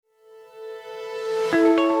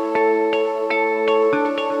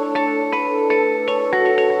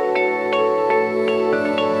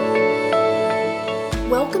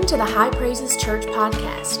to the High Praises Church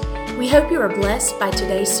podcast. We hope you are blessed by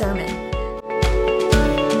today's sermon.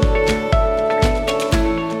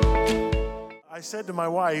 I said to my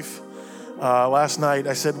wife last night,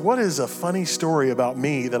 I said, what is a funny story about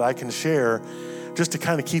me that I can share just to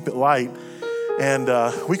kind of keep it light? And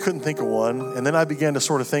we couldn't think of one. And then I began to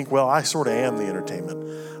sort of think, well, I sort of am the entertainment.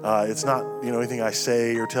 It's not, anything I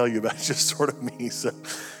say or tell you about, it's just sort of me. So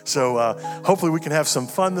hopefully we can have some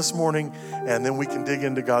fun this morning, and then we can dig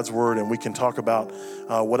into God's Word, and we can talk about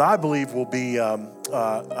what I believe will be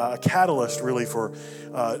a catalyst really for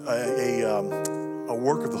a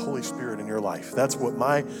work of the Holy Spirit in your life. That's what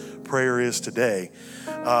my prayer is today.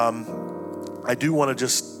 I do want to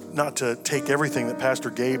just not to take everything that Pastor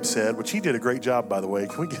Gabe said, which he did a great job, by the way.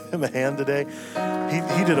 Can we give him a hand today?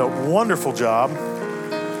 He did a wonderful job.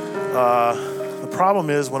 The problem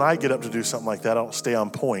is when I get up to do something like that, I don't stay on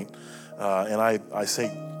point, and I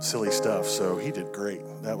say silly stuff. So he did great.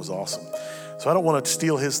 That was awesome. So I don't want to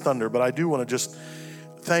steal his thunder, but I do want to just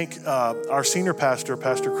thank our senior pastor,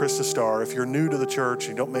 Pastor Krista Starr. If you're new to the church,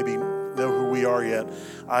 you don't maybe know who we are yet,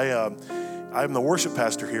 I'm the worship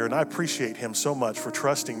pastor here, and I appreciate him so much for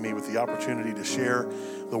trusting me with the opportunity to share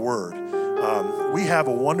the word. We have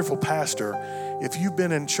a wonderful pastor. If you've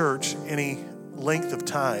been in church any length of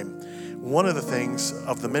time, one of the things,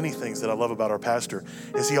 of the many things that I love about our pastor,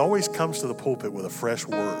 is he always comes to the pulpit with a fresh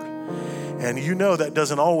word. And you know that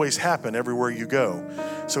doesn't always happen everywhere you go.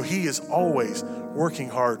 So he is always working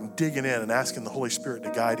hard and digging in and asking the Holy Spirit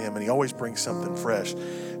to guide him, and he always brings something fresh.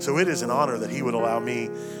 So it is an honor that he would allow me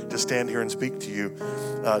to stand here and speak to you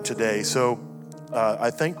today. So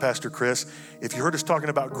I thank Pastor Chris. If you heard us talking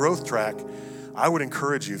about Growth Track, I would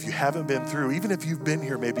encourage you, if you haven't been through, even if you've been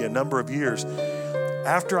here maybe a number of years,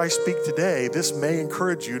 after I speak today, this may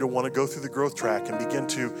encourage you to want to go through the Growth Track and begin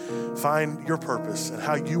to find your purpose and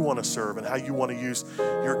how you want to serve and how you want to use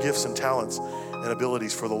your gifts and talents and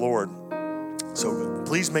abilities for the Lord. So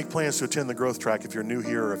please make plans to attend the Growth Track if you're new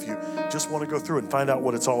here or if you just want to go through it and find out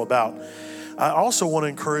what it's all about. I also want to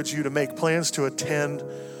encourage you to make plans to attend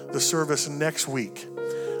the service next week.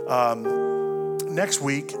 Next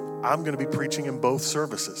week, I'm going to be preaching in both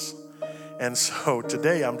services. And so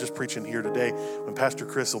today, I'm just preaching here today when Pastor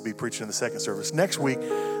Chris will be preaching in the second service. Next week,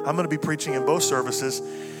 I'm going to be preaching in both services.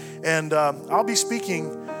 And I'll be speaking,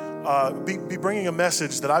 be bringing a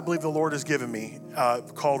message that I believe the Lord has given me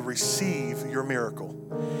called Receive Your Miracle.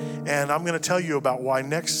 And I'm going to tell you about why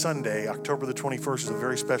next Sunday, October the 21st, is a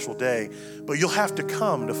very special day. But you'll have to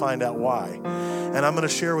come to find out why. And I'm going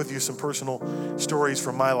to share with you some personal stories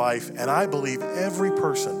from my life. And I believe every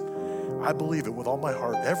person, I believe it with all my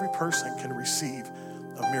heart, every person can receive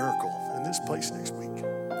a miracle in this place next week.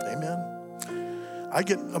 Amen. I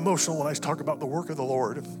get emotional when I talk about the work of the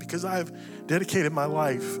Lord because I've dedicated my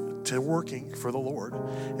life to working for the Lord.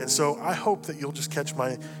 And so I hope that you'll just catch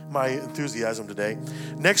my enthusiasm today.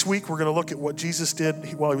 Next week, we're going to look at what Jesus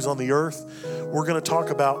did while he was on the earth. We're going to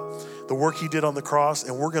talk about the work he did on the cross,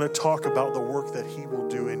 and we're going to talk about the work that he will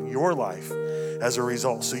do in your life as a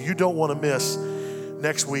result. So you don't want to miss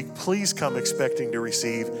next week. Please come expecting to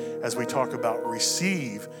receive as we talk about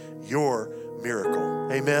receive your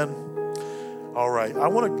miracle. Amen. All right. I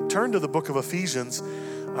want to turn to the book of Ephesians,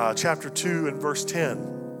 chapter 2 and verse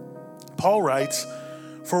 10. Paul writes,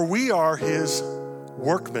 "For we are his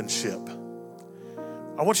workmanship."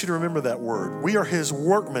 I want you to remember that word. We are his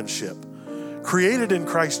workmanship, created in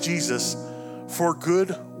Christ Jesus for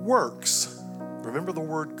good works. Remember the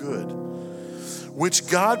word good, which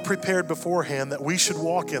God prepared beforehand that we should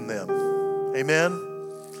walk in them. Amen?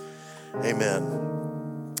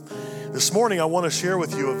 Amen. This morning, I want to share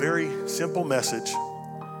with you a very simple message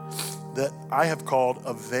that I have called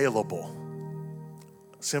available.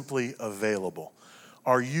 Simply available.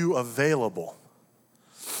 Are you available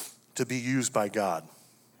to be used by God?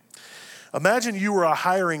 Imagine you were a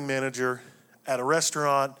hiring manager at a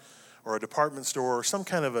restaurant or a department store or some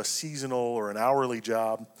kind of a seasonal or an hourly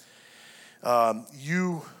job.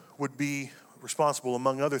 You would be responsible,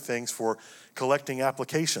 among other things, for collecting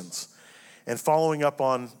applications and following up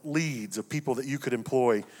on leads of people that you could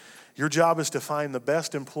employ. Your job is to find the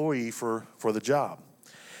best employee for the job.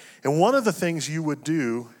 And one of the things you would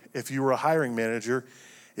do if you were a hiring manager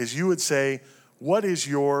is you would say, what is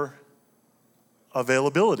your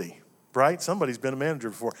availability? Right? Somebody's been a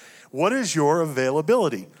manager before. What is your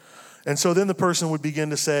availability? And so then the person would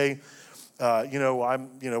begin to say,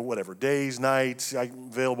 I'm, whatever, days, nights, I'm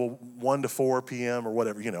available 1 to 4 p.m. or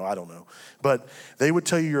whatever, I don't know. But they would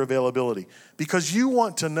tell you your availability because you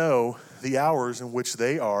want to know the hours in which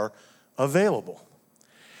they are available.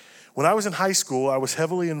 When I was in high school, I was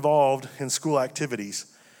heavily involved in school activities.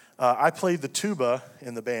 I played the tuba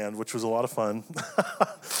in the band, which was a lot of fun.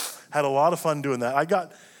 Had a lot of fun doing that. I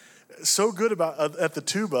got so good at the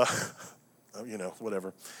tuba,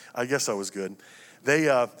 whatever. I guess I was good.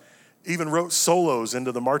 They even wrote solos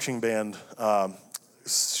into the marching band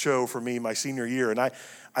show for me my senior year, and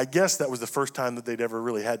I guess that was the first time that they'd ever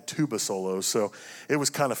really had tuba solos, so it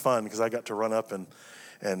was kind of fun because I got to run up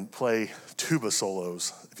and play tuba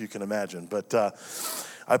solos, if you can imagine. But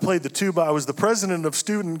I played the tuba. I was the president of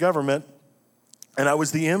student government, and I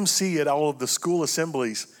was the MC at all of the school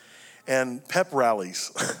assemblies and pep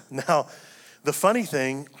rallies. Now, the funny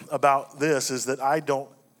thing about this is that I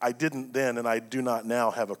didn't then, and I do not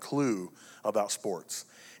now have a clue about sports.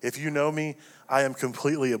 If you know me, I am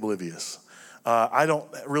completely oblivious. I don't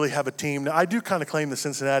really have a team. Now, I do kind of claim the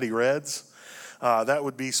Cincinnati Reds. That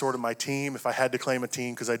would be sort of my team if I had to claim a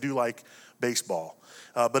team, because I do like baseball.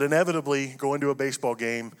 But inevitably, going to a baseball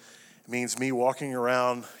game means me walking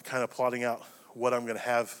around kind of plotting out what I'm going to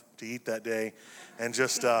have to eat that day, and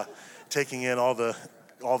just taking in all the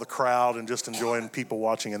crowd and just enjoying people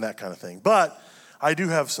watching and that kind of thing. But I do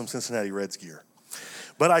have some Cincinnati Reds gear.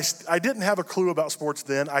 But I didn't have a clue about sports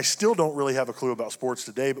then. I still don't really have a clue about sports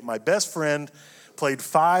today, but my best friend played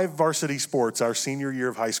 5 varsity sports our senior year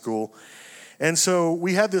of high school. And so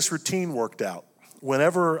we had this routine worked out.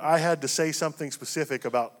 Whenever I had to say something specific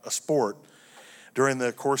about a sport during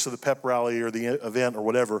the course of the pep rally or the event or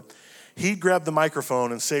whatever, he'd grab the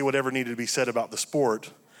microphone and say whatever needed to be said about the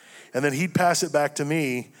sport, and then he'd pass it back to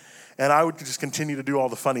me, and I would just continue to do all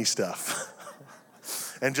the funny stuff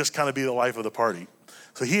and just kind of be the life of the party.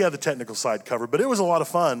 So he had the technical side covered, but it was a lot of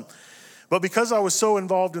fun. But because I was so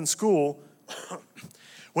involved in school,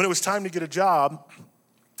 when it was time to get a job,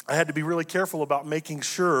 I had to be really careful about making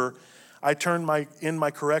sure I turned in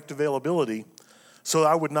my correct availability so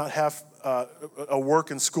I would not have a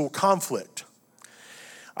work and school conflict.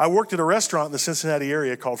 I worked at a restaurant in the Cincinnati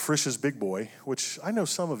area called Frisch's Big Boy, which I know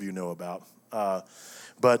some of you know about.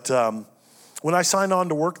 But when I signed on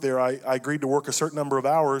to work there, I agreed to work a certain number of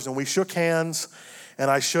hours, and we shook hands, and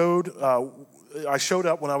I showed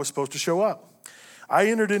up when I was supposed to show up. I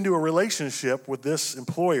entered into a relationship with this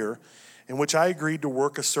employer in which I agreed to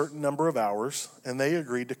work a certain number of hours, and they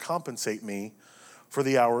agreed to compensate me for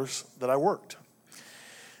the hours that I worked.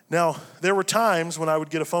 Now, there were times when I would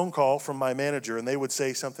get a phone call from my manager, and they would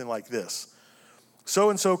say something like this: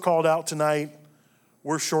 "So-and-so called out tonight.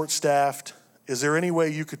 We're short-staffed. Is there any way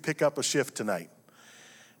you could pick up a shift tonight?"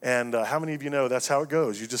 And how many of you know that's how it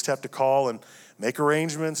goes? You just have to call and make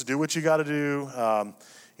arrangements, do what you got to do.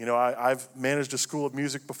 I've managed a school of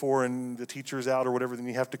music before, and the teacher's out or whatever, then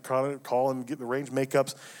you have to call and arrange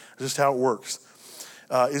makeups. That's just how it works.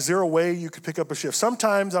 Is there a way you could pick up a shift?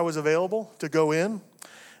 Sometimes I was available to go in,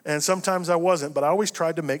 and sometimes I wasn't, but I always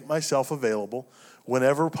tried to make myself available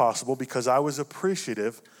whenever possible because I was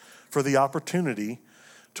appreciative for the opportunity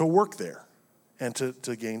to work there and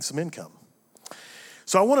to gain some income.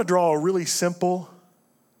 So I want to draw a really simple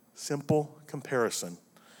comparison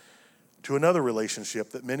to another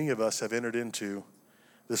relationship that many of us have entered into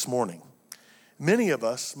this morning. Many of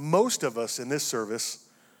us, most of us in this service,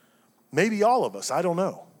 maybe all of us, I don't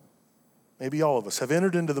know, maybe all of us have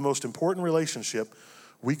entered into the most important relationship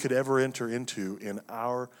we could ever enter into in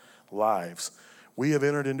our lives. We have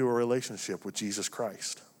entered into a relationship with Jesus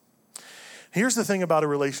Christ. Here's the thing about a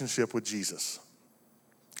relationship with Jesus.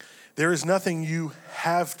 There is nothing you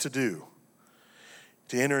have to do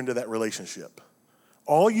to enter into that relationship.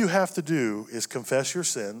 All you have to do is confess your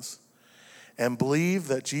sins and believe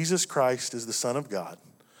that Jesus Christ is the Son of God.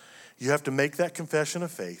 You have to make that confession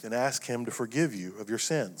of faith and ask Him to forgive you of your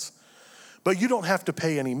sins. But you don't have to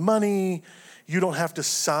pay any money. You don't have to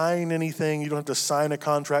sign anything. You don't have to sign a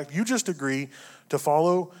contract. You just agree to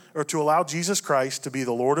follow or to allow Jesus Christ to be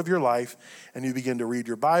the Lord of your life, and you begin to read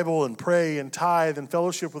your Bible and pray and tithe and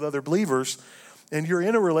fellowship with other believers, and you're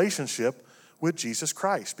in a relationship with Jesus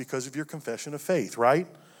Christ because of your confession of faith, right?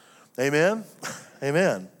 Amen?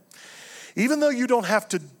 Amen. Even though you don't have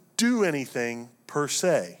to do anything per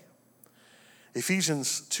se.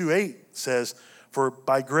 Ephesians 2:8 says, "For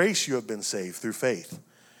by grace you have been saved through faith,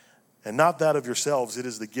 and not that of yourselves, it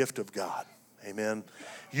is the gift of God." Amen.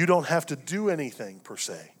 You don't have to do anything per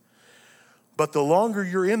se. But the longer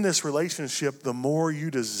you're in this relationship, the more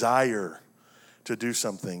you desire to do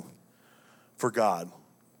something for God.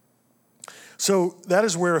 So that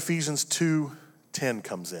is where Ephesians 2:10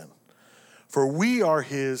 comes in. For we are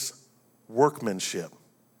His workmanship.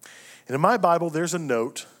 And in my Bible, there's a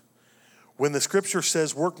note. When the scripture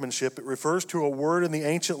says workmanship, it refers to a word in the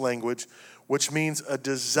ancient language which means a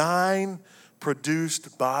design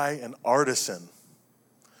produced by an artisan.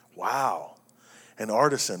 Wow. An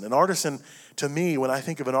artisan. An artisan, to me, when I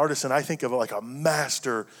think of an artisan, I think of like a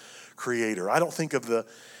master creator. I don't think of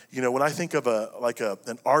when I think of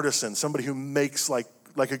an artisan, somebody who makes like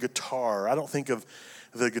a guitar, I don't think of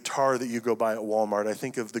the guitar that you go buy at Walmart. I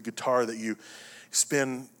think of the guitar that you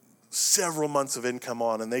spend several months of income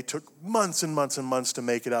on, and they took months and months and months to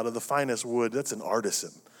make it out of the finest wood. That's an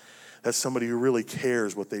artisan. That's somebody who really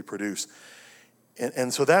cares what they produce.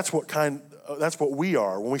 And so that's what we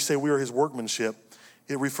are. When we say we are his workmanship,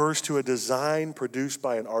 it refers to a design produced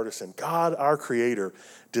by an artisan. God, our creator,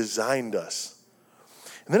 designed us.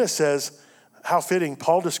 And then it says, how fitting,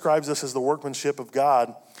 Paul describes us as the workmanship of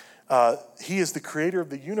God. He is the creator of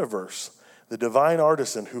the universe, the divine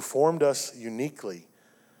artisan who formed us uniquely.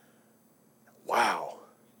 Wow.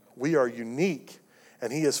 We are unique,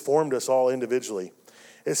 and he has formed us all individually.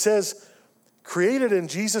 It says, created in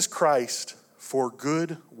Jesus Christ for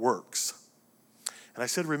good works. And I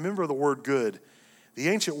said, remember the word good. The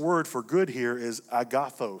ancient word for good here is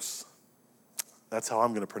agathos. That's how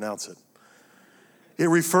I'm going to pronounce it. It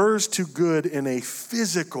refers to good in a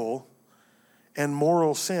physical and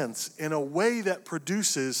moral sense, in a way that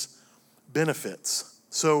produces benefits.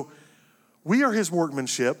 So we are his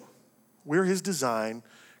workmanship. We're his design,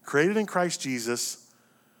 created in Christ Jesus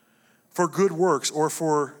for good works or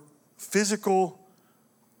for physical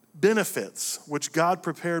benefits, which God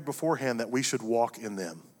prepared beforehand that we should walk in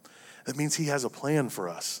them. That means he has a plan for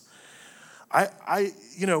us.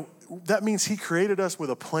 That means he created us with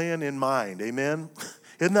a plan in mind. Amen?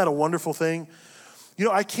 Isn't that a wonderful thing?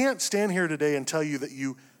 I can't stand here today and tell you that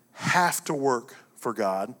you have to work for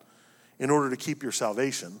God in order to keep your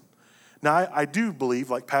salvation. Now, I do believe,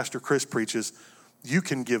 like Pastor Chris preaches, you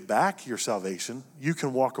can give back your salvation. You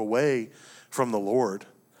can walk away from the Lord.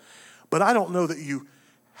 But I don't know that you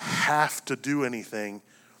have to do anything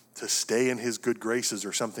to stay in his good graces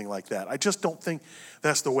or something like that. I just don't think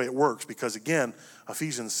that's the way it works because, again,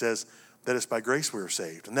 Ephesians says that it's by grace we are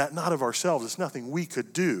saved, and that not of ourselves. It's nothing we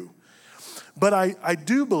could do. But I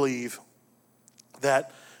do believe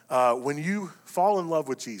that when you fall in love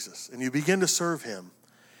with Jesus and you begin to serve him,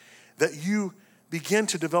 that you begin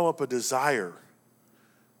to develop a desire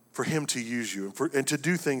for him to use you and to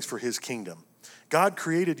do things for his kingdom. God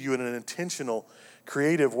created you in an intentional,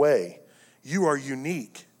 creative way. You are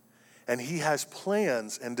unique, and he has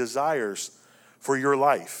plans and desires for your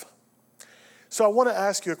life. So I want to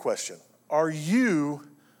ask you a question. Are you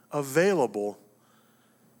available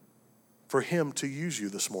for him to use you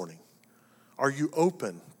this morning? Are you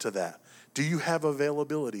open to that? Do you have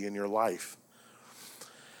availability in your life?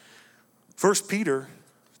 1 Peter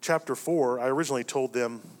chapter 4, I originally told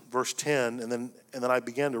them verse 10, and then I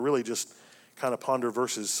began to really just kind of ponder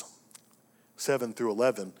verses 7 through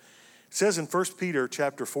 11. It says in 1 Peter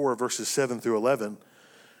chapter 4, verses 7 through 11,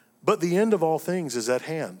 but the end of all things is at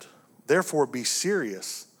hand. Therefore be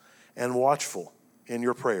serious and watchful in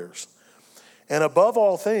your prayers. And above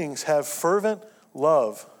all things, have fervent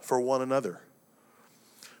love for one another.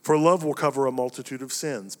 For love will cover a multitude of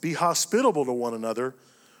sins. Be hospitable to one another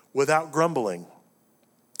without grumbling.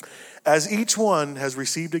 As each one has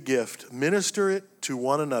received a gift, minister it to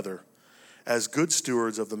one another as good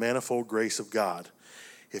stewards of the manifold grace of God.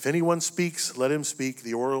 If anyone speaks, let him speak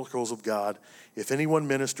the oracles of God. If anyone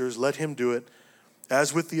ministers, let him do it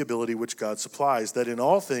as with the ability which God supplies, that in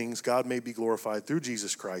all things God may be glorified through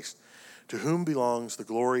Jesus Christ, to whom belongs the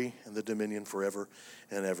glory and the dominion forever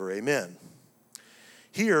and ever. Amen.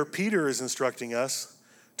 Here, Peter is instructing us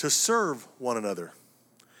to serve one another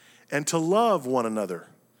and to love one another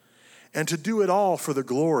and to do it all for the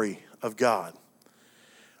glory of God.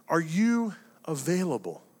 Are you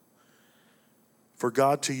available for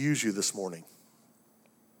God to use you this morning?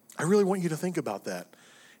 I really want you to think about that.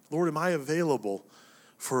 Lord, am I available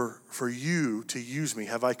for you to use me?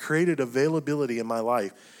 Have I created availability in my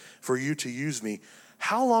life for you to use me?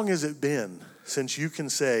 How long has it been since you can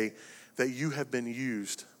say that you have been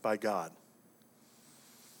used by God?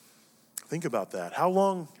 Think about that. How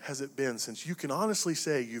long has it been since you can honestly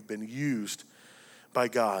say you've been used by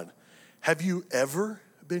God? Have you ever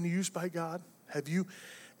been used by God? Have you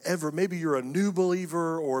ever, maybe you're a new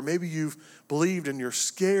believer or maybe you've believed and you're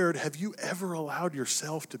scared. Have you ever allowed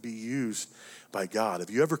yourself to be used by God? Have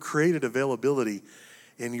you ever created availability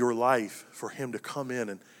in your life for him to come in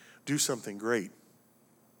and do something great?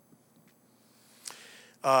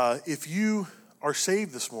 If you are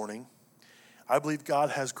saved this morning, I believe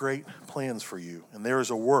God has great plans for you, and there is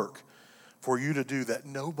a work for you to do that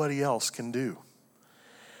nobody else can do.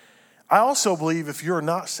 I also believe if you're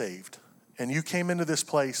not saved and you came into this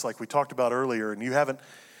place like we talked about earlier and you haven't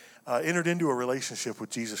entered into a relationship with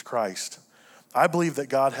Jesus Christ, I believe that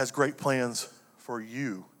God has great plans for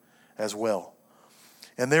you as well.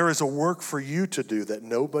 And there is a work for you to do that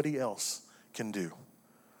nobody else can do.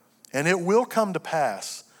 And it will come to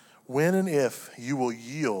pass when and if you will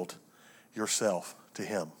yield yourself to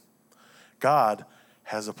him. God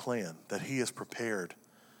has a plan that he has prepared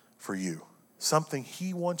for you. Something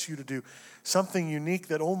he wants you to do. Something unique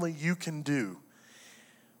that only you can do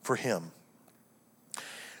for him.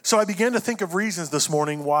 So I began to think of reasons this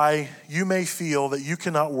morning why you may feel that you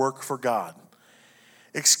cannot work for God.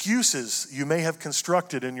 Excuses you may have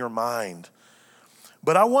constructed in your mind.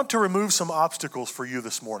 But I want to remove some obstacles for you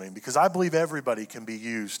this morning because I believe everybody can be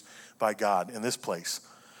used by God in this place.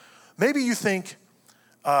 Maybe you think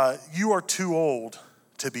you are too old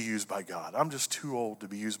to be used by God. I'm just too old to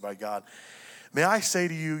be used by God. May I say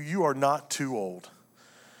to you, you are not too old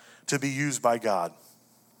to be used by God.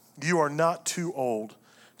 You are not too old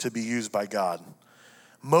to be used by God.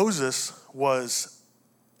 Moses was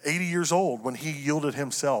 80 years old when he yielded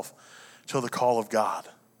himself to the call of God.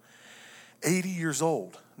 80 years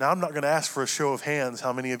old. Now, I'm not going to ask for a show of hands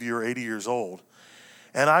how many of you are 80 years old.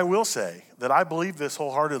 And I will say that I believe this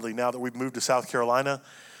wholeheartedly now that we've moved to South Carolina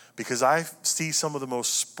because I see some of the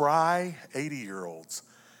most spry 80-year-olds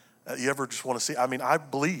you ever just want to see. I mean, I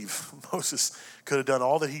believe Moses could have done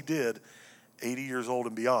all that he did 80 years old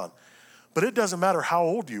and beyond. But it doesn't matter how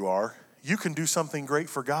old you are, you can do something great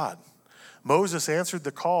for God. Moses answered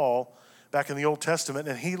the call back in the Old Testament,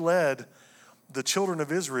 and he led the children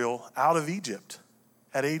of Israel out of Egypt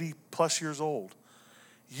at 80 plus years old.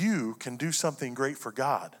 You can do something great for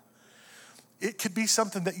God. It could be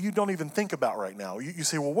something that you don't even think about right now. You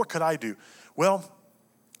say, well, what could I do? Well,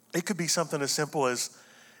 it could be something as simple as,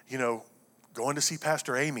 going to see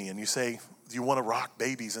Pastor Amy and you say, do you want to rock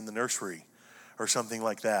babies in the nursery or something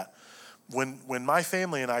like that? When my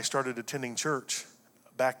family and I started attending church,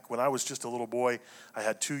 back when I was just a little boy, I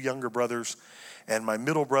had two younger brothers, and my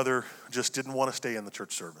middle brother just didn't want to stay in the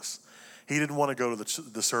church service. He didn't want to go to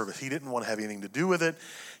the service. He didn't want to have anything to do with it.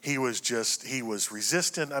 He was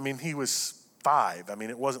resistant. I mean, he was 5. I mean,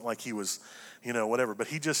 it wasn't like he was, whatever, but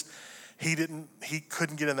he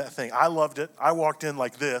couldn't get in that thing. I loved it. I walked in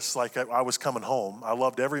like this, like I was coming home. I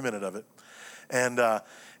loved every minute of it. And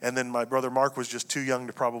then my brother Mark was just too young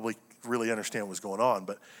to probably really understand what was going on.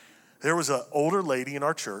 But there was an older lady in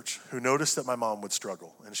our church who noticed that my mom would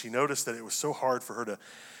struggle. And she noticed that it was so hard for her to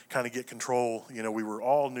kind of get control. We were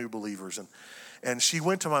all new believers. And she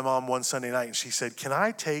went to my mom one Sunday night and she said, can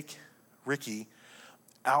I take Ricky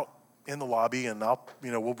out in the lobby and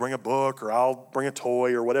we'll bring a book or I'll bring a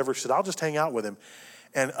toy or whatever. She said, I'll just hang out with him.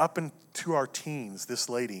 And up into our teens, this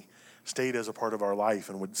lady stayed as a part of our life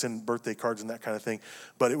and would send birthday cards and that kind of thing.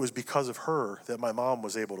 But it was because of her that my mom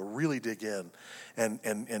was able to really dig in and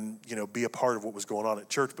be a part of what was going on at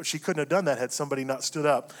church. But she couldn't have done that had somebody not stood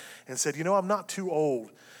up and said, I'm not too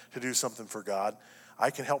old to do something for God. I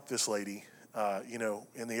can help this lady,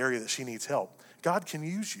 in the area that she needs help. God can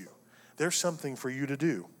use you. There's something for you to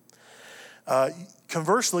do.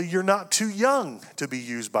 Conversely, you're not too young to be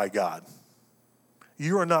used by God.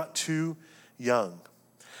 You are not too young.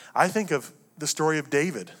 I think of the story of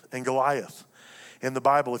David and Goliath in the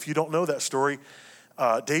Bible. If you don't know that story,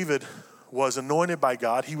 David was anointed by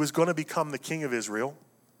God. He was going to become the king of Israel.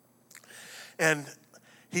 And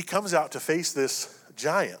he comes out to face this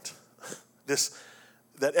giant,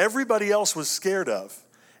 that everybody else was scared of.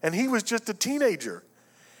 And he was just a teenager.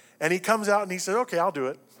 And he comes out and he said, okay, I'll do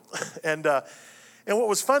it. And what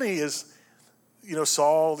was funny is,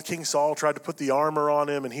 King Saul tried to put the armor on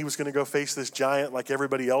him and he was going to go face this giant like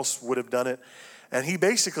everybody else would have done it. And he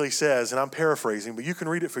basically says, and I'm paraphrasing, but you can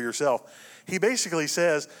read it for yourself. He basically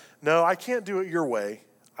says, no, I can't do it your way.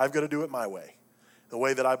 I've got to do it my way. The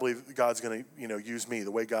way that I believe God's going to, use me, the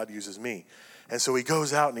way God uses me. And so he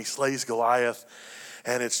goes out and he slays Goliath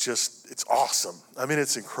and it's awesome. I mean,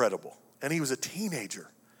 it's incredible. And he was a teenager.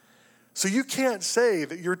 So you can't say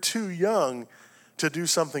that you're too young to do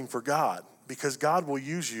something for God because God will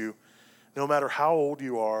use you no matter how old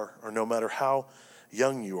you are or no matter how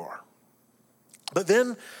young you are. But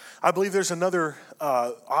then I believe there's another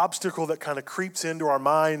obstacle that kind of creeps into our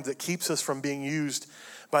mind that keeps us from being used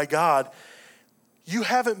by God. You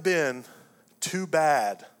haven't been too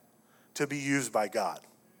bad to be used by God.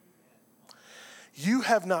 You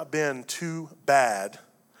have not been too bad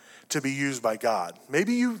to be used by God.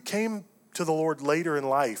 Maybe you came to the Lord later in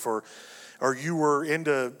life or you were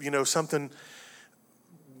into, something,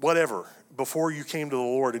 whatever, before you came to the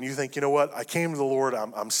Lord and you think, what, I came to the Lord,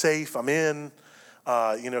 I'm safe, I'm in,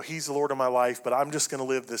 he's the Lord of my life, but I'm just going to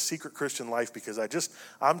live this secret Christian life because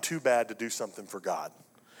I'm too bad to do something for God.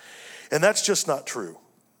 And that's just not true.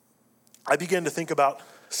 I began to think about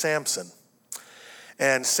Samson.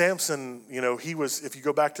 And Samson, he was, if you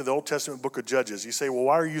go back to the Old Testament book of Judges, you say, well,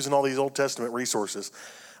 why are you using all these Old Testament resources?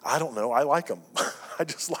 I don't know. I like them. I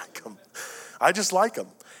just like them.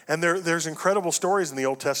 And there's incredible stories in the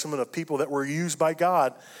Old Testament of people that were used by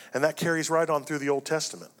God, and that carries right on through the Old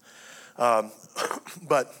Testament.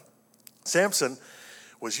 But Samson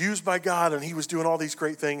was used by God, and he was doing all these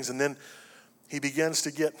great things, and then he begins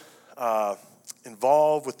to get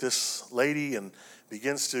involved with this lady and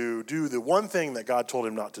begins to do the one thing that God told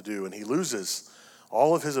him not to do, and he loses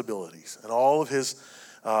all of his abilities and all of his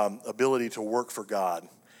ability to work for God.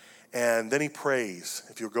 And then he prays.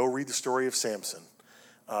 If you'll go read the story of Samson,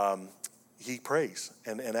 he prays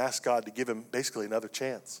and asks God to give him basically another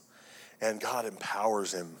chance. And God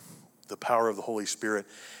empowers him, the power of the Holy Spirit.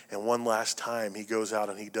 And one last time, he goes out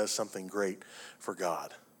and he does something great for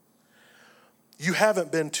God. You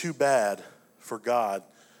haven't been too bad for God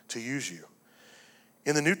to use you.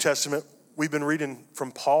 In the New Testament, we've been reading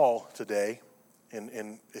from Paul today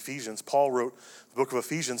in Ephesians. Paul wrote the book of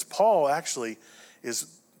Ephesians. Paul actually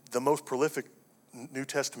is the most prolific New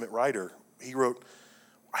Testament writer. He wrote,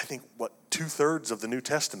 I think, 2/3 of the New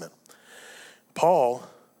Testament. Paul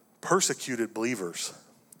persecuted believers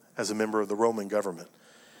as a member of the Roman government.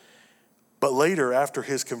 But later, after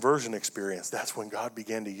his conversion experience, that's when God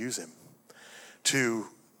began to use him to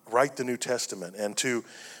write the New Testament and to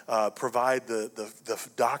provide the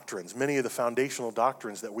doctrines, many of the foundational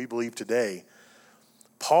doctrines that we believe today.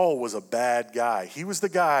 Paul was a bad guy. He was the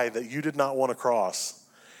guy that you did not want to cross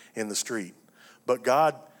in the street. But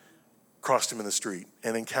God crossed him in the street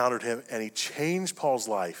and encountered him, and he changed Paul's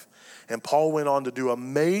life. And Paul went on to do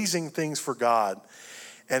amazing things for God.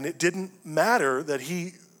 And it didn't matter that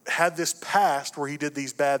he had this past where he did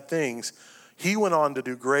these bad things. He went on to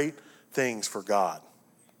do great things for God.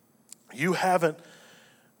 You haven't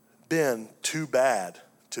been too bad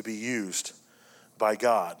to be used by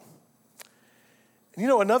God. And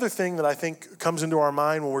another thing that I think comes into our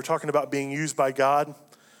mind when we're talking about being used by God, and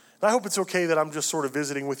I hope it's okay that I'm just sort of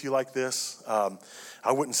visiting with you like this.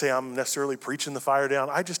 I wouldn't say I'm necessarily preaching the fire down.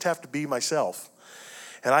 I just have to be myself.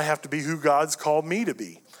 And I have to be who God's called me to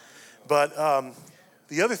be. But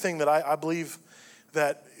the other thing that I believe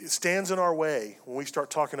that stands in our way when we start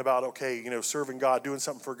talking about, serving God, doing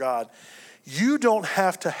something for God, you don't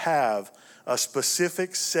have to have a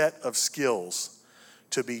specific set of skills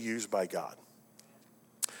to be used by God.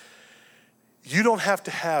 You don't have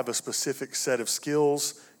to have a specific set of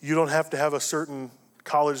skills. You don't have to have a certain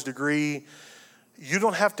college degree. You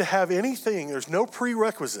don't have to have anything. There's no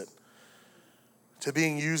prerequisite to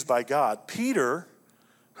being used by God. Peter,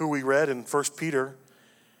 who we read in 1 Peter,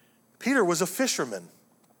 Peter was a fisherman.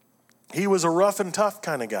 He was a rough and tough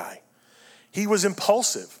kind of guy. He was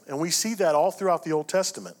impulsive, and we see that all throughout the Old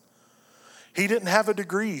Testament. He didn't have a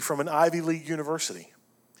degree from an Ivy League university.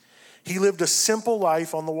 He lived a simple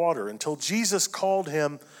life on the water until Jesus called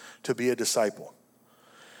him to be a disciple.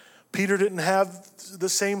 Peter didn't have the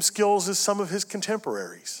same skills as some of his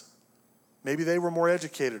contemporaries. Maybe they were more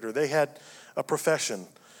educated or they had a profession,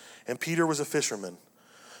 and Peter was a fisherman.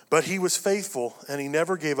 But he was faithful, and he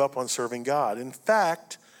never gave up on serving God. In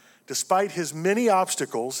fact, despite his many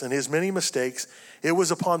obstacles and his many mistakes, it was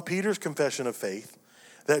upon Peter's confession of faith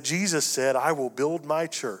that Jesus said, I will build my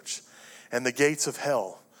church, and the gates of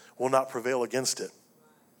hell will not prevail against it.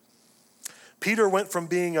 Peter went from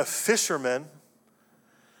being a fisherman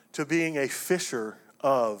to being a fisher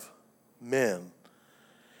of men.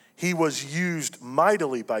 He was used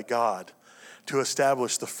mightily by God to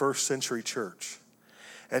establish the first century church.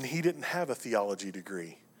 And he didn't have a theology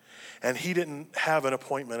degree. And he didn't have an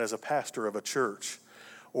appointment as a pastor of a church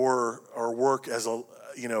or work as an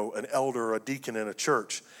elder or a deacon in a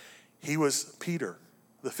church. He was Peter,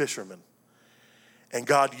 the fisherman. And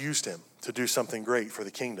God used him to do something great for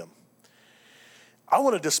the kingdom. I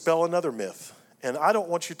want to dispel another myth. And I don't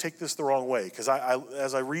want you to take this the wrong way, because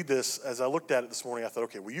as I read this, as I looked at it this morning, I thought,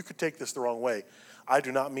 okay, well, you could take this the wrong way. I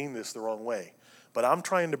do not mean this the wrong way. But I'm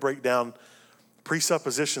trying to break down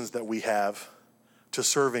presuppositions that we have to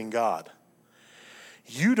serving God.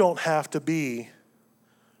 You don't have to be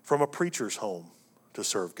from a preacher's home to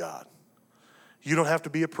serve God. You don't have to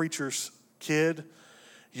be a preacher's kid.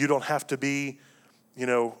 You don't have to be,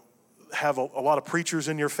 have a lot of preachers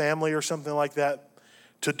in your family or something like that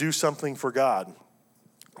to do something for God.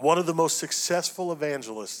 One of the most successful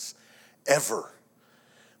evangelists ever,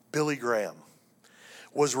 Billy Graham,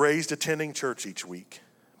 was raised attending church each week,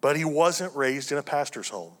 but he wasn't raised in a pastor's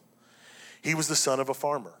home. He was the son of a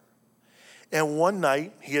farmer. And one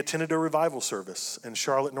night, he attended a revival service in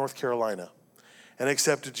Charlotte, North Carolina, and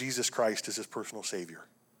accepted Jesus Christ as his personal Savior.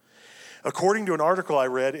 According to an article I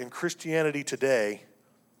read in Christianity Today,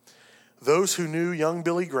 Those who knew young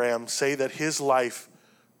Billy Graham say that his life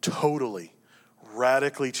totally,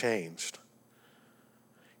 radically changed.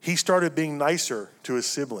 He started being nicer to his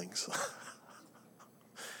siblings,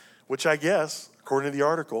 which I guess, according to the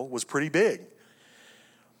article, was pretty big.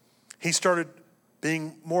 He started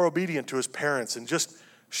being more obedient to his parents and just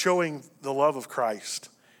showing the love of Christ.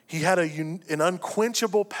 He had an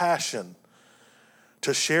unquenchable passion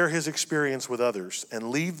to share his experience with others and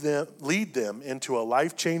lead them into a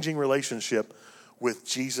life-changing relationship with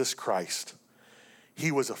Jesus Christ.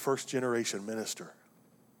 He was a first-generation minister.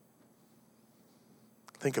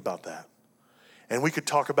 Think about that. And we could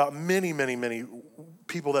talk about many, many, many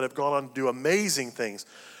people that have gone on to do amazing things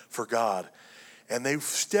for God. And they've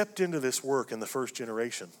stepped into this work in the first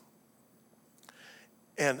generation.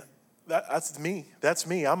 And that's me. That's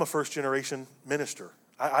me. I'm a first-generation minister.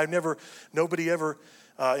 Nobody ever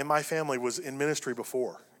in my family was in ministry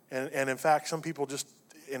before. And in fact, some people just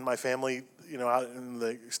in my family, in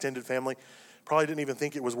the extended family, probably didn't even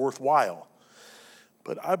think it was worthwhile.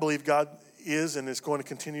 But I believe God is and is going to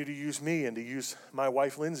continue to use me and to use my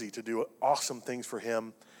wife, Lindsay, to do awesome things for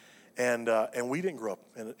him. And we didn't grow up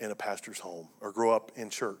in a pastor's home or grow up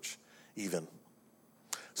in church even.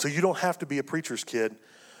 So you don't have to be a preacher's kid.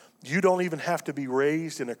 You don't even have to be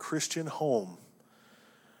raised in a Christian home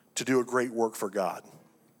to do a great work for God.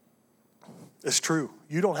 It's true.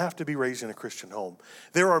 You don't have to be raised in a Christian home.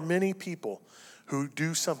 There are many people who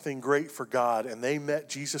do something great for God, and they met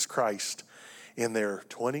Jesus Christ in their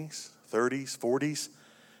 20s, 30s, 40s,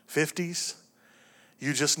 50s.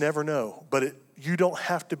 You just never know. But you don't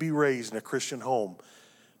have to be raised in a Christian home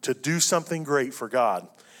to do something great for God.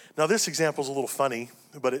 Now, this example is a little funny,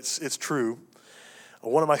 but it's true.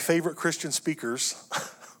 One of my favorite Christian speakers,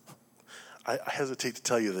 I hesitate to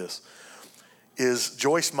tell you this, is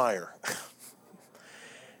Joyce Meyer.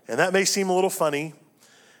 And that may seem a little funny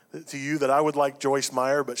to you that I would like Joyce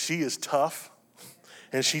Meyer, but she is tough,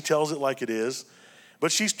 and she tells it like it is.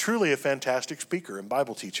 But she's truly a fantastic speaker and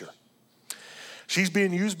Bible teacher. She's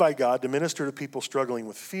being used by God to minister to people struggling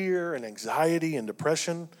with fear and anxiety and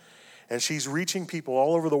depression, and she's reaching people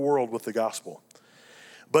all over the world with the gospel.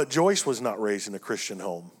 But Joyce was not raised in a Christian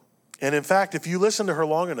home. And in fact, if you listen to her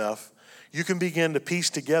long enough, you can begin to piece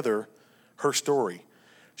together her story.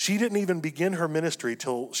 She didn't even begin her ministry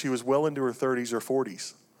till she was well into her 30s or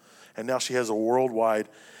 40s. And now she has a worldwide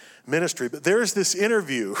ministry. But there's this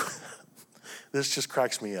interview. This just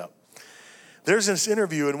cracks me up. There's this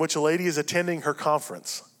interview in which a lady is attending her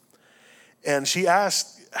conference. And she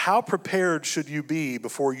asked, how prepared should you be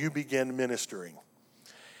before you begin ministering?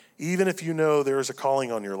 Even if you know there is a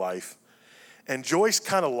calling on your life. And Joyce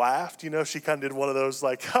kind of laughed. She kind of did one of those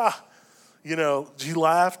like, she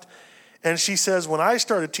laughed. And she says, when I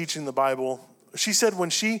started teaching the Bible, she said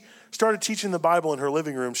when she started teaching the Bible in her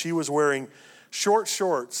living room, she was wearing short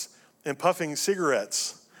shorts and puffing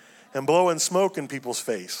cigarettes and blowing smoke in people's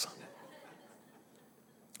face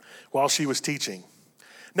while she was teaching.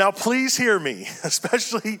 Now, please hear me,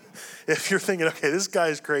 especially if you're thinking, okay, this guy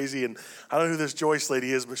is crazy, and I don't know who this Joyce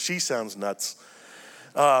lady is, but she sounds nuts.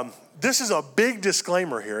 This is a big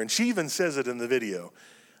disclaimer here, and she even says it in the video.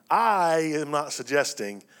 I am not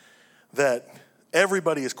suggesting that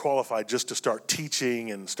everybody is qualified just to start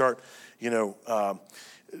teaching and start, teaching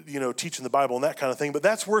the Bible and that kind of thing, but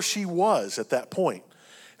that's where she was at that point.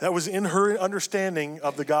 That was in her understanding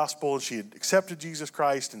of the gospel, and she had accepted Jesus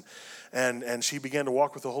Christ, and she began to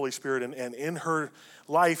walk with the Holy Spirit, and in her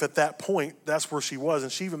life at that point, that's where she was,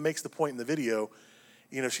 and she even makes the point in the video,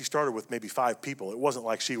 she started with maybe 5 people. It wasn't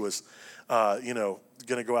like she was,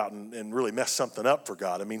 going to go out and really mess something up for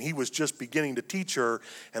God. I mean, he was just beginning to teach her,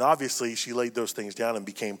 and obviously she laid those things down and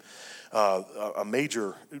began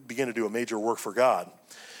to do a major work for God.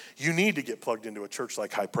 You need to get plugged into a church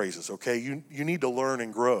like High Praises, okay? You need to learn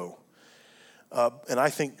and grow. And I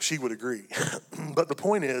think she would agree. But the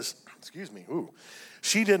point is,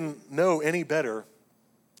 she didn't know any better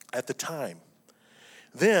at the time.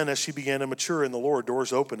 Then, as she began to mature in the Lord,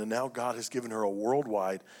 doors opened, and now God has given her a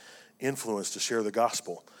worldwide influence to share the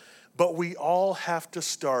gospel. But we all have to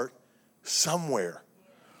start somewhere.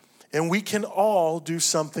 And we can all do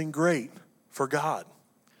something great for God.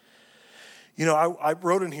 I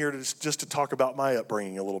wrote in here just to talk about my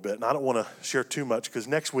upbringing a little bit, and I don't want to share too much because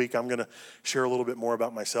next week I'm going to share a little bit more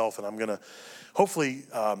about myself, and I'm going to hopefully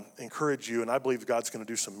encourage you, and I believe God's going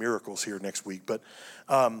to do some miracles here next week. But,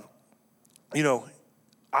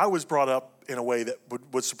 I was brought up in a way that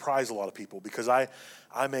would surprise a lot of people because I'm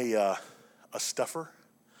a stuffer,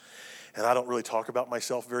 and I don't really talk about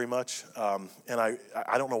myself very much, and I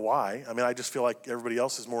don't know why. I mean, I just feel like everybody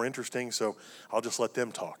else is more interesting, so I'll just let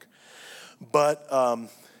them talk. But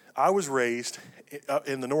I was raised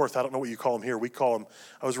in the north. I don't know what you call them here. We call them,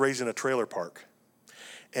 I was raised in a trailer park.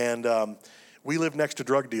 And we lived next to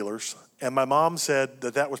drug dealers. And my mom said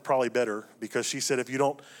that was probably better because she said if you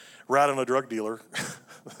don't rat on a drug dealer,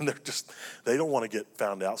 they don't want to get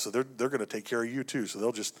found out. So they're going to take care of you too. So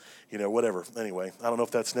they'll just, whatever. Anyway, I don't know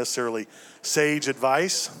if that's necessarily sage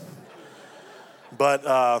advice.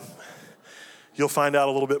 But you'll find out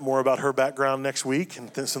a little bit more about her background next week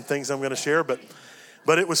and some things I'm going to share.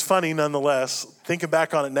 But it was funny nonetheless. Thinking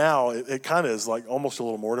back on it now, it kind of is like almost a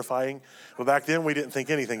little mortifying. But back then, we didn't think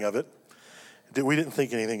anything of it.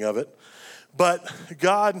 But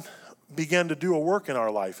God began to do a work in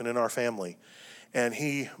our life and in our family. And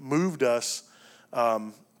he moved us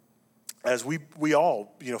as we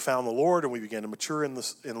all, found the Lord, and we began to mature in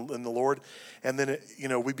the Lord. And then,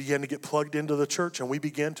 we began to get plugged into the church, and we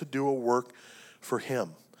began to do a work for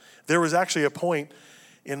him. There was actually a point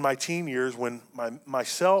in my teen years when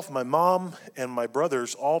myself, my mom, and my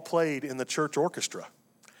brothers all played in the church orchestra.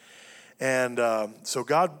 And so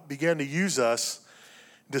God began to use us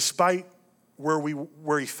despite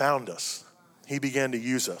where he found us. He began to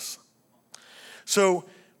use us. So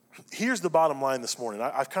here's the bottom line this morning.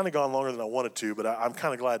 I've kind of gone longer than I wanted to, but I'm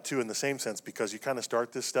kind of glad too in the same sense because you kind of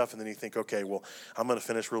start this stuff and then you think, okay, well, I'm going to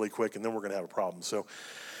finish really quick and then we're going to have a problem. So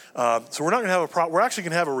we're not going to have a problem. We're actually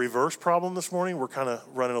going to have a reverse problem this morning. We're kind of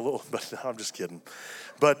running a little, but I'm just kidding.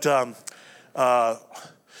 But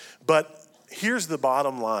here's the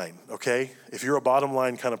bottom line, okay? If you're a bottom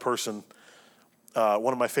line kind of person,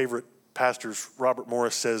 one of my favorite pastors, Robert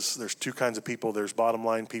Morris, says there's two kinds of people. There's bottom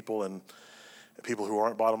line people and people who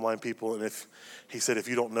aren't bottom line people. And he said, if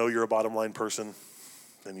you don't know you're a bottom line person,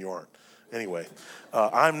 then you aren't. Anyway,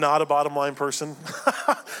 I'm not a bottom line person.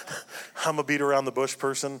 I'm a beat around the bush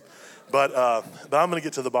person. But I'm going to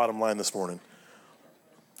get to the bottom line this morning.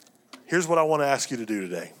 Here's what I want to ask you to do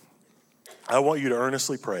today. I want you to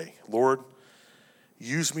earnestly pray, Lord,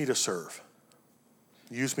 use me to serve.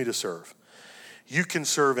 Use me to serve. You can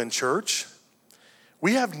serve in church.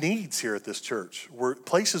 We have needs here at this church,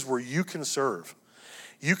 places where you can serve.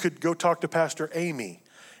 You could go talk to Pastor Amy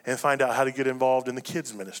and find out how to get involved in the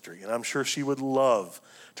kids ministry, and I'm sure she would love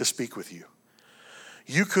to speak with you.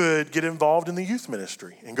 You could get involved in the youth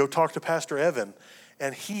ministry and go talk to Pastor Evan,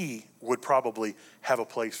 and he would probably have a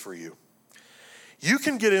place for you. You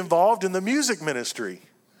can get involved in the music ministry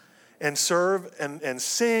and serve and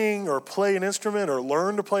sing or play an instrument or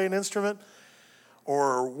learn to play an instrument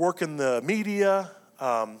or work in the media.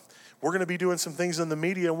 We're going to be doing some things in the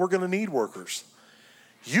media, and we're going to need workers.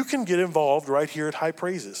 You can get involved right here at High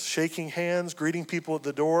Praises, shaking hands, greeting people at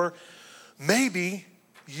the door. Maybe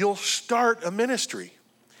you'll start a ministry.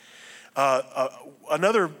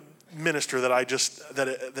 Another minister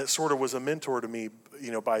that sort of was a mentor to me,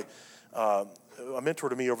 a mentor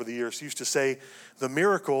to me over the years, used to say, the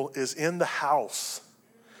miracle is in the house.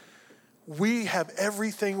 We have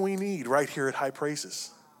everything we need right here at High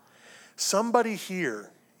Praises. Somebody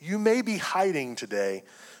here, you may be hiding today,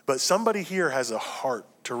 but somebody here has a heart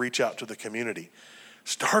to reach out to the community.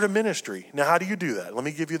 Start a ministry. Now, how do you do that? Let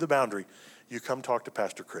me give you the boundary. You come talk to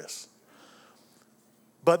Pastor Chris.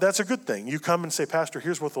 But that's a good thing. You come and say, Pastor,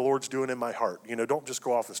 here's what the Lord's doing in my heart. Don't just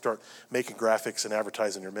go off and start making graphics and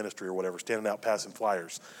advertising your ministry or whatever, standing out passing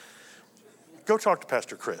flyers. Go talk to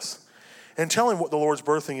Pastor Chris and tell him what the Lord's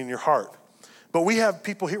birthing in your heart. But we have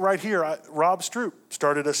people right here. Rob Stroop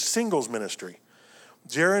started a singles ministry.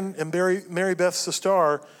 Jaron and Mary Beth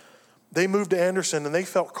Sestar, they moved to Anderson and they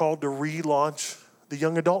felt called to relaunch the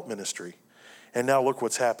young adult ministry. And now look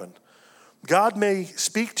what's happened. God may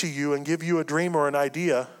speak to you and give you a dream or an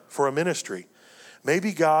idea for a ministry.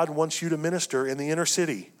 Maybe God wants you to minister in the inner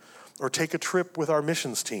city or take a trip with our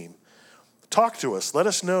missions team. Talk to us. Let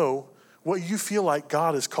us know what you feel like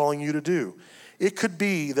God is calling you to do. It could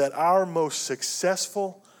be that our most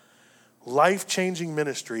successful, life-changing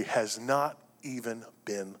ministry has not even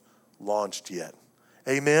been launched yet.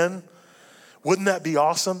 Amen? Wouldn't that be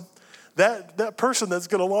awesome? That person that's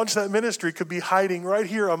going to launch that ministry could be hiding right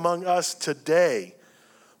here among us today.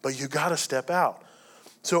 But you got to step out.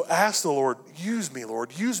 So ask the Lord, use me,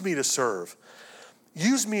 Lord. Use me to serve.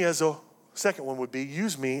 Use me second one would be,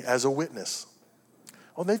 use me as a witness.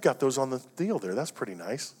 Oh, they've got those on the deal there. That's pretty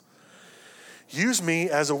nice. Use me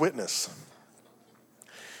as a witness.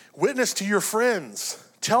 Witness to your friends.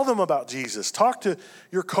 Tell them about Jesus. Talk to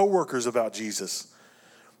your coworkers about Jesus.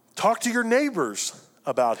 Talk to your neighbors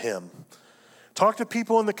about him. Talk to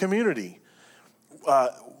people in the community.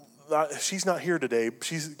 She's not here today.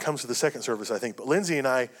 She comes to the second service, I think. But Lindsay and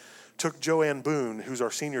I took Joanne Boone, who's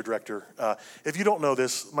our senior director. If you don't know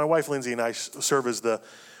this, my wife Lindsay and I serve as the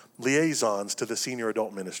liaisons to the senior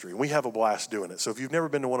adult ministry. We have a blast doing it. So if you've never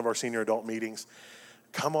been to one of our senior adult meetings,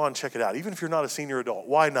 come on, check it out. Even if you're not a senior adult,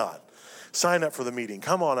 why not? Sign up for the meeting.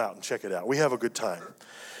 Come on out and check it out. We have a good time.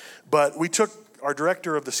 But we took our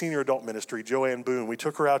director of the senior adult ministry, Joanne Boone, we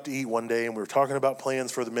took her out to eat one day, and we were talking about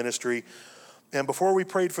plans for the ministry. And before we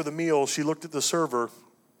prayed for the meal, she looked at the server,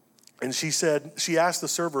 and she asked the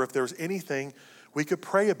server if there was anything we could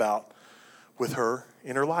pray about with her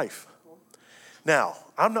in her life. Now,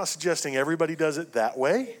 I'm not suggesting everybody does it that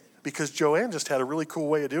way, because Joanne just had a really cool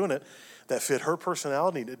way of doing it that fit her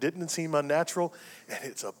personality. It didn't seem unnatural, and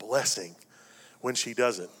it's a blessing when she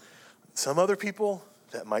does it. Some other people,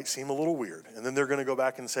 that might seem a little weird. And then they're going to go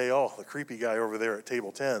back and say, oh, the creepy guy over there at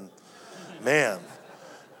table 10, man,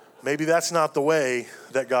 maybe that's not the way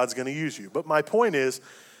that God's going to use you. But my point is,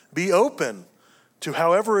 be open to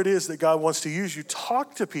however it is that God wants to use you.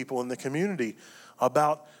 Talk to people in the community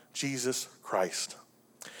about Jesus Christ.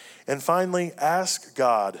 And finally, ask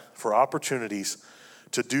God for opportunities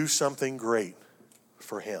to do something great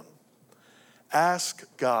for him. Ask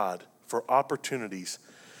God for opportunities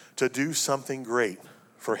to do something great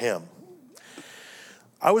for him.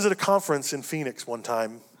 I was at a conference in Phoenix one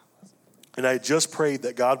time, and I had just prayed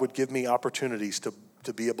that God would give me opportunities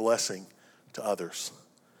to be a blessing to others.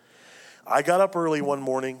 I got up early one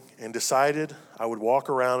morning and decided I would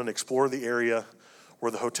walk around and explore the area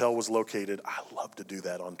where the hotel was located. I love to do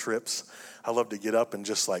that on trips. I love to get up and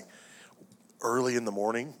just like early in the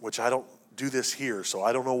morning, which I don't do this here, so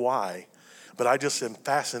I don't know why, but I just am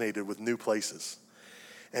fascinated with new places.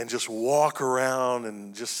 And just walk around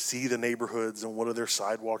and just see the neighborhoods and what do their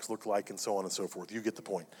sidewalks look like and so on and so forth. You get the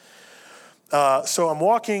point. So I'm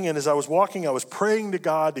walking, and as I was walking, I was praying to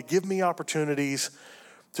God to give me opportunities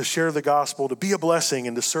to share the gospel, to be a blessing,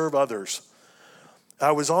 and to serve others.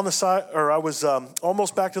 I was on the side, or I was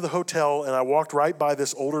almost back to the hotel, and I walked right by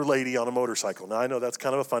this older lady on a motorcycle. Now I know that's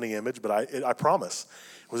kind of a funny image, but I promise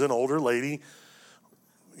it was an older lady,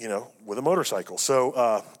 with a motorcycle.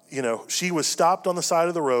 So, she was stopped on the side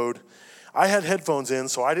of the road. I had headphones in,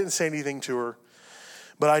 so I didn't say anything to her,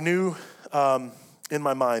 but I knew in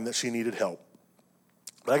my mind that she needed help.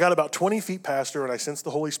 But I got about 20 feet past her, and I sensed the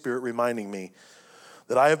Holy Spirit reminding me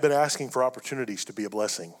that I have been asking for opportunities to be a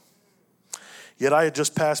blessing. Yet I had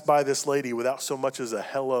just passed by this lady without so much as a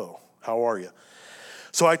hello, how are you?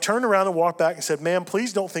 So I turned around and walked back and said, ma'am,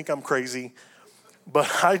 please don't think I'm crazy,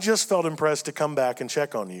 but I just felt impressed to come back and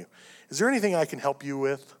check on you. Is there anything I can help you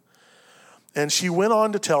with? And she went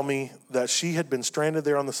on to tell me that she had been stranded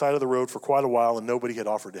there on the side of the road for quite a while, and nobody had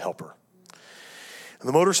offered to help her. And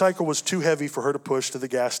the motorcycle was too heavy for her to push to the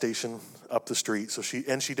gas station up the street, so she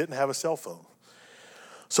didn't have a cell phone.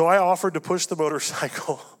 So I offered to push the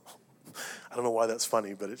motorcycle. I don't know why that's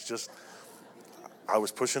funny, but it's just, I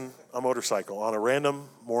was pushing a motorcycle on a random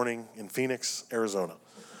morning in Phoenix, Arizona.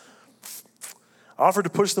 I offered to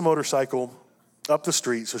push the motorcycle up the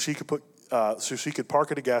street so she could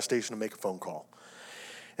park at a gas station and make a phone call.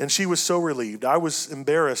 And she was so relieved. I was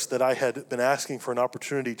embarrassed that I had been asking for an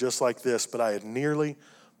opportunity just like this, but I had nearly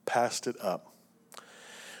passed it up.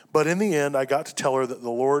 But in the end, I got to tell her that the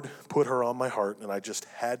Lord put her on my heart, and I just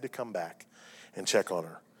had to come back and check on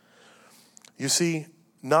her. You see,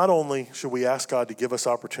 not only should we ask God to give us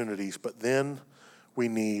opportunities, but then we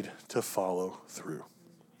need to follow through.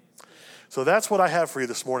 So that's what I have for you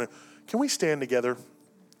this morning. Can we stand together?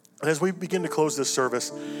 And as we begin to close this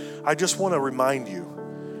service, I just want to remind you,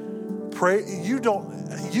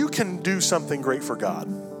 you can do something great for God.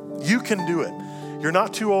 You can do it. You're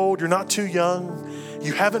not too old. You're not too young.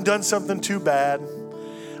 You haven't done something too bad.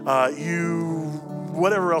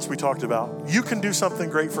 Whatever else we talked about, you can do something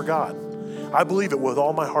great for God. I believe it with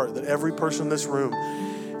all my heart that every person in this room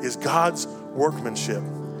is God's workmanship.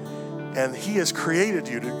 And he has created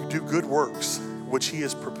you to do good works, which he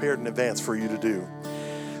has prepared in advance for you to do.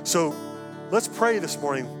 So let's pray this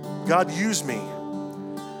morning. God, use me.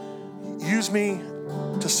 Use me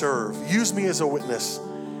to serve. Use me as a witness.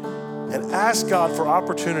 And ask God for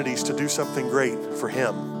opportunities to do something great for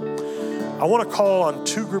him. I want to call on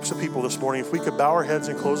two groups of people this morning. If we could bow our heads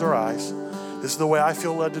and close our eyes. This is the way I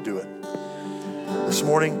feel led to do it. This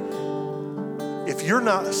morning, if you're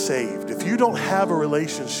not saved, if you don't have a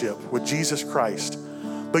relationship with Jesus Christ,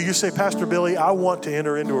 but you say, Pastor Billy, I want to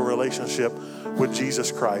enter into a relationship with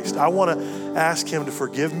Jesus Christ. I want to ask him to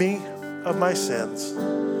forgive me of my sins.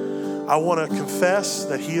 I want to confess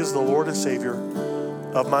that he is the Lord and Savior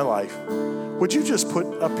of my life. Would you just put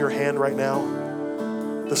up your hand right now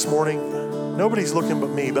this morning? Nobody's looking but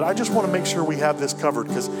me, but I just want to make sure we have this covered,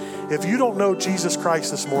 because if you don't know Jesus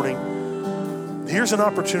Christ this morning, here's an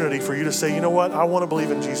opportunity for you to say, you know what? I want to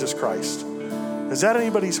believe in Jesus Christ. Is that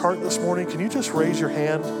anybody's heart this morning? Can you just raise your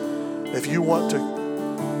hand if you want to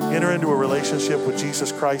enter into a relationship with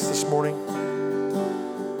Jesus Christ this morning?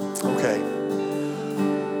 Okay.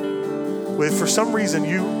 Well, if for some reason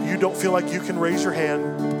you don't feel like you can raise your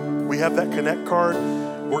hand, we have that Connect card.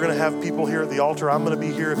 We're going to have people here at the altar. I'm going to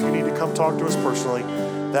be here if you need to come talk to us personally.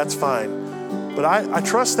 That's fine. But I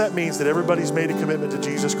trust that means that everybody's made a commitment to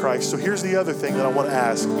Jesus Christ. So here's the other thing that I want to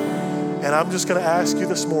ask. And I'm just going to ask you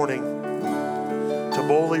this morning to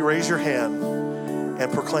boldly raise your hand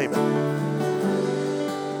and proclaim it.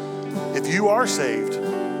 If you are saved,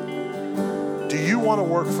 do you want to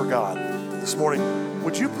work for God this morning?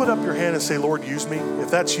 Would you put up your hand and say, Lord, use me? If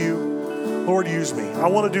that's you, Lord, use me. I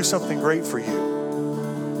want to do something great for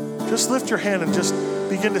you. Just lift your hand and just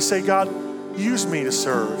begin to say, God, use me to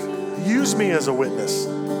serve. Use me as a witness.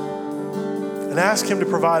 And ask him to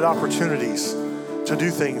provide opportunities to do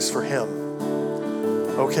things for him.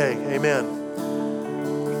 Okay, amen.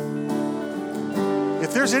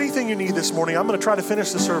 If there's anything you need this morning, I'm going to try to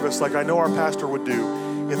finish the service like I know our pastor would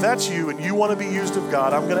do. If that's you and you want to be used of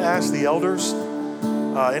God, I'm going to ask the elders,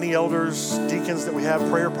 any elders, deacons that we have,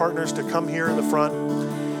 prayer partners to come here in the front.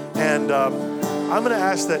 And I'm going to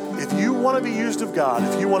ask that if you want to be used of God,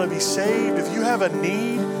 if you want to be saved, if you have a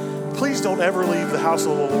need, please don't ever leave the house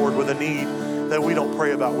of the Lord with a need that we don't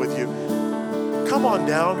pray about with you. Come on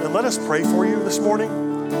down and let us pray for you this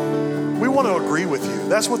morning. We want to agree with you.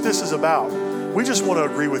 That's what this is about. We just want to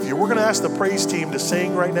agree with you. We're going to ask the praise team to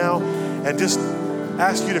sing right now and just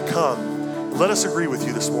ask you to come. Let us agree with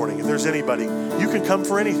you this morning. If there's anybody, you can come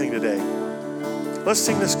for anything today. Let's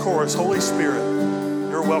sing this chorus. Holy Spirit,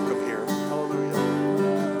 you're welcome here. Hallelujah.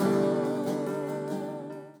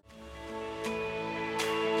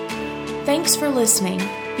 Thanks for listening.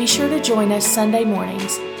 Be sure to join us Sunday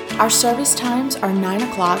mornings. Our service times are 9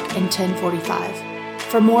 o'clock and 10:45.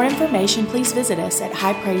 For more information, please visit us at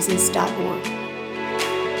highpraises.org.